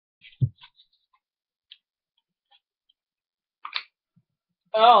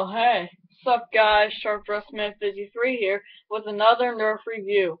Oh, hey. What's up, guys? SharpDressMan53 here with another Nerf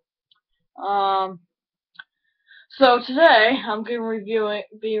review. Um, so today I'm going to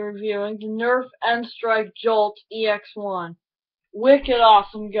be reviewing the Nerf N-Strike Jolt EX-1. Wicked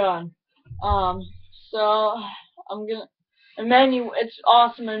awesome gun. Um, so I'm gonna, it's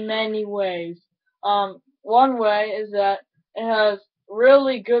awesome in many ways. One way is that it has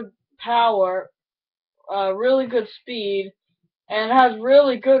really good power, really good speed, and it has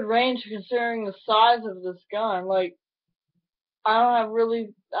really good range considering the size of this gun. Like, I don't have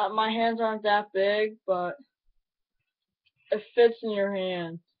really, my hands aren't that big, but it fits in your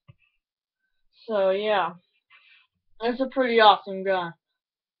hand. So yeah, it's a pretty awesome gun.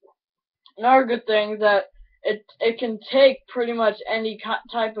 Another good thing is that it can take pretty much any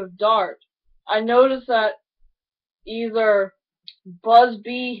type of dart. I noticed that either Buzz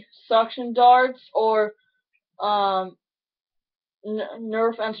Bee suction darts or um,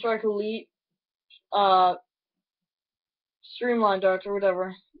 Nerf and Strike Elite uh, streamline darts or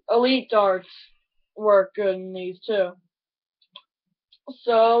whatever. Elite darts work good in these too.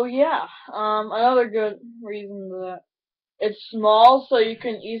 So yeah, another good reason that it's small, so you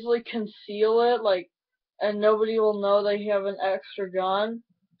can easily conceal it, like, and nobody will know that you have an extra gun.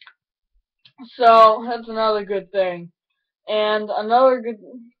 So that's another good thing. And another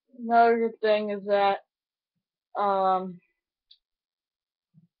good thing is that um,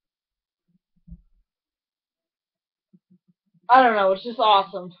 I don't know, it's just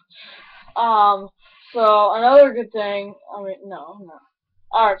awesome. Um, so another good thing, I mean, no.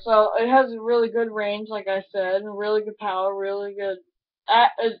 Alright, so it has a really good range, like I said, and really good power, really good.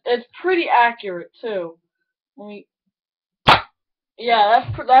 It's pretty accurate too. I mean, yeah,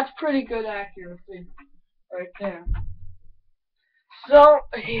 that's pretty good accuracy right there. So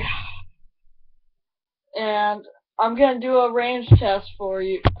yeah, and I'm gonna do a range test for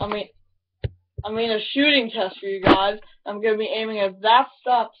you. I mean a shooting test for you guys. I'm gonna be aiming at that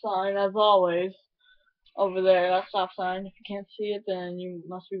stop sign as always over there. That stop sign. If you can't see it, then you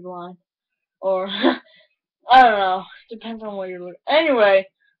must be blind. Or I don't know. Depends on what you're looking. Anyway,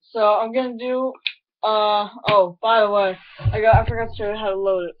 so I'm gonna do. Oh, by the way, I forgot to show you how to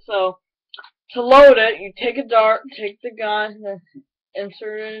load it. So to load it, you take a dart, take the gun, then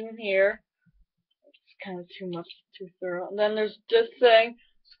insert it in here. It's kind of too thorough. And then there's this thing,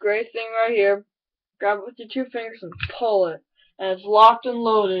 this gray thing right here. Grab it with your two fingers and pull it, and it's locked and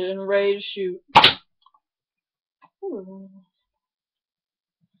loaded and ready to shoot.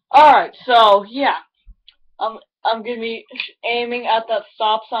 All right, so yeah. I'm gonna be aiming at that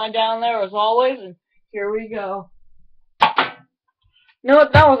stop sign down there as always, and here we go. You know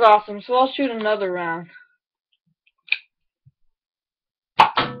what? That was awesome. So I'll shoot another round.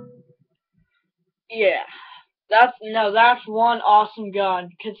 Yeah, that's one awesome gun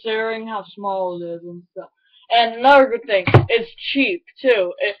considering how small it is and stuff. And another good thing, it's cheap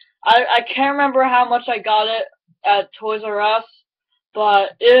too. I can't remember how much I got it at Toys R Us,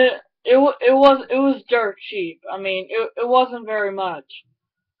 but it was dirt cheap. I mean, it wasn't very much.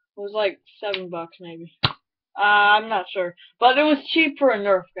 It was like $7 maybe. I'm not sure, but it was cheap for a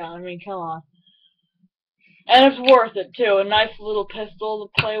Nerf gun. I mean, come on, and it's worth it too. A nice little pistol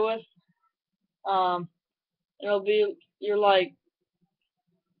to play with. Um, it'll be you're like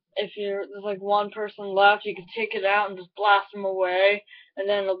if there's like one person left, you can take it out and just blast them away, and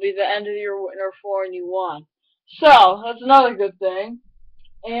then it'll be the end of your Nerf war and you won. So that's another good thing.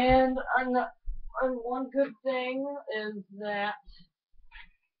 And one good thing is that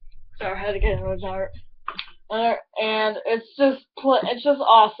sorry, I had to get in the dart. And it's just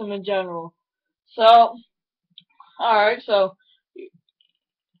awesome in general. So alright, so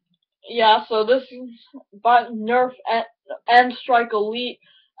yeah, so this but Nerf and Strike Elite.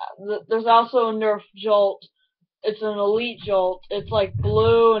 There's also a Nerf Jolt. It's an Elite Jolt. It's like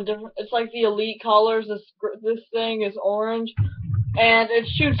blue and different. It's like the Elite colors. This thing is orange, and it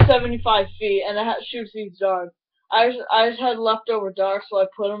shoots 75 feet, and it shoots these darts. I just had leftover darts, so I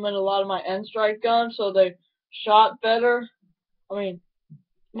put them in a lot of my N Strike guns, so they shot better. I mean,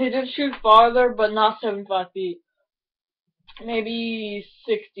 they did shoot farther, but not 75 feet. Maybe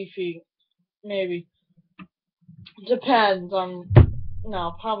 60 feet. Maybe. Depends on.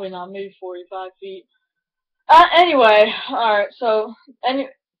 No, probably not. Maybe 45 feet. Anyway, alright, so,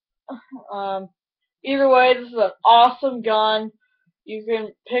 um, either way, this is an awesome gun. You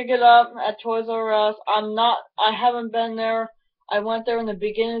can pick it up at Toys R Us. I haven't been there. I went there in the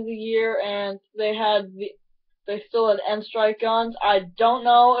beginning of the year, and they still had N-Strike guns. I don't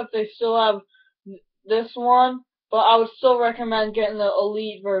know if they still have this one, but I would still recommend getting the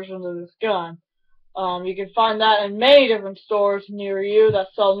Elite version of this gun. You can find that in many different stores near you that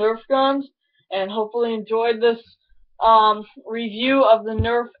sell Nerf guns. And hopefully enjoyed this review of the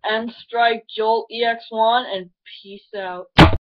Nerf N-Strike Jolt EX-1, and peace out.